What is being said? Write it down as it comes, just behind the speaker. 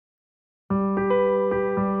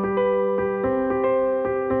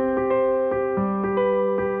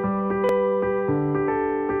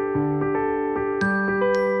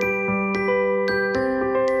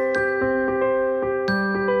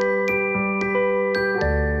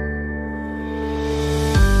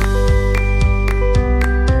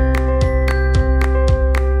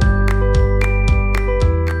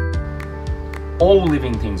all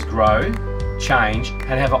living things grow, change,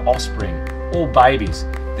 and have an offspring, all babies.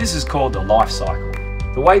 This is called the life cycle.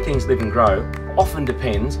 The way things live and grow often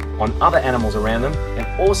depends on other animals around them and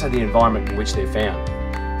also the environment in which they're found.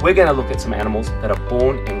 We're going to look at some animals that are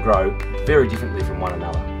born and grow very differently from one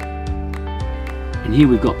another. And here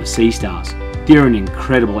we've got the seastars. They're an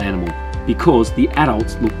incredible animal because the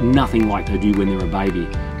adults look nothing like they do when they're a baby.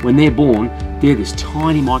 When they're born, they're this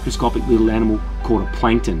tiny microscopic little animal called a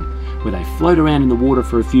plankton, where they float around in the water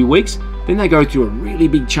for a few weeks, then they go through a really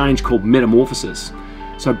big change called metamorphosis.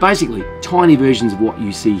 So basically, tiny versions of what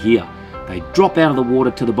you see here. They drop out of the water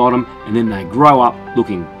to the bottom and then they grow up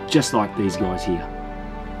looking just like these guys here.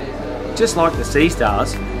 Just like the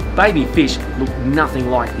seastars, baby fish look nothing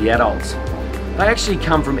like the adults. They actually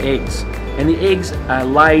come from eggs, and the eggs are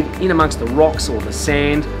laid in amongst the rocks or the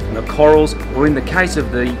sand and the corals, or in the case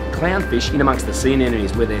of the clownfish, in amongst the sea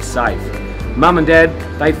anemones where they're safe. Mum and Dad,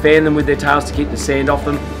 they fan them with their tails to keep the sand off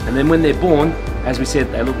them, and then when they're born, as we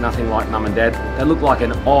said, they look nothing like Mum and Dad. They look like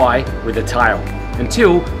an eye with a tail,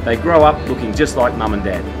 until they grow up looking just like Mum and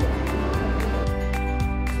Dad.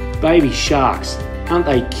 Baby sharks, aren't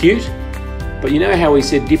they cute? But you know how we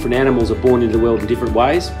said different animals are born into the world in different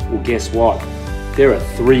ways? Well, guess what? There are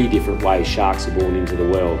 3 different ways sharks are born into the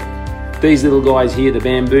world. These little guys here, the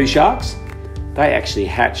bamboo sharks, they actually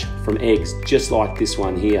hatch from eggs just like this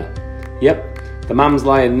one here. Yep, the mums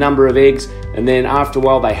lay a number of eggs and then after a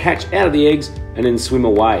while they hatch out of the eggs and then swim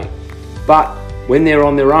away. But when they're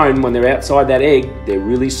on their own, when they're outside that egg, they're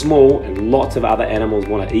really small and lots of other animals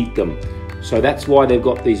want to eat them. So that's why they've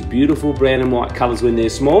got these beautiful brown and white colours when they're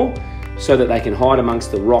small, so that they can hide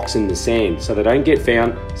amongst the rocks and the sand, so they don't get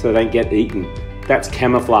found, so they don't get eaten. That's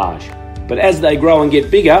camouflage. But as they grow and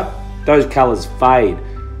get bigger, those colours fade.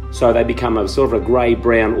 So they become a sort of a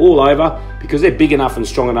grey-brown all over because they're big enough and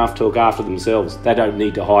strong enough to look after themselves. They don't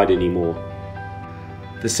need to hide anymore.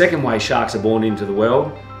 The second way sharks are born into the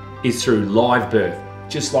world is through live birth,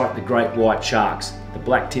 just like the great white sharks, the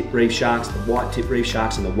black-tip reef sharks, the white-tip reef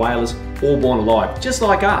sharks and the whalers, all born alive, just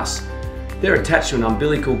like us. They're attached to an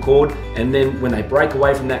umbilical cord, and then when they break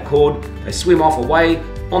away from that cord, they swim off away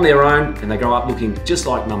on their own and they grow up looking just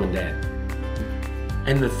like Mum and Dad.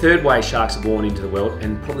 And the third way sharks are born into the world,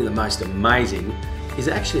 and probably the most amazing, is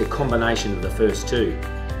actually a combination of the first 2.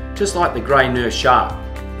 Just like the grey nurse shark.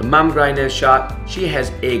 The mum grey nurse shark, she has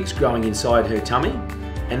eggs growing inside her tummy,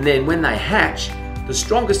 and then when they hatch, the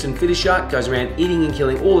strongest and fittest shark goes around eating and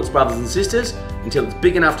killing all its brothers and sisters until it's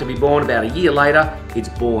big enough to be born. About a year later, it's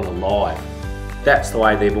born alive. That's the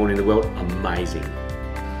way they're born in the world. Amazing.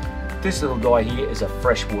 This little guy here is a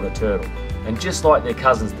freshwater turtle, and just like their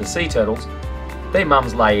cousins the sea turtles, their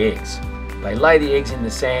mums lay eggs. They lay the eggs in the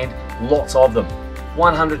sand, lots of them,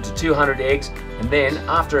 100 to 200 eggs, and then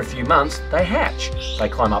after a few months they hatch. They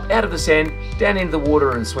climb up out of the sand, down into the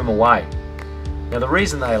water and swim away. Now the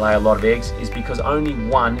reason they lay a lot of eggs is because only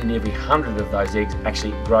 1 in every 100 of those eggs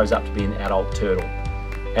actually grows up to be an adult turtle.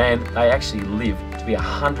 And they actually live to be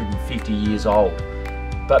 150 years old.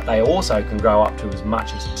 But they also can grow up to as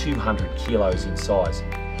much as 200 kilos in size.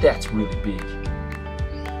 That's really big.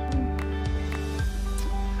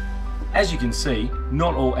 As you can see,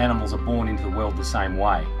 not all animals are born into the world the same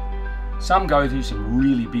way. Some go through some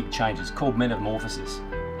really big changes called metamorphosis.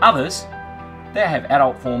 Others, they have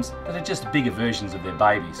adult forms that are just bigger versions of their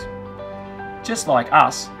babies. Just like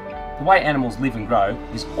us, the way animals live and grow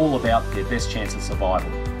is all about their best chance of survival.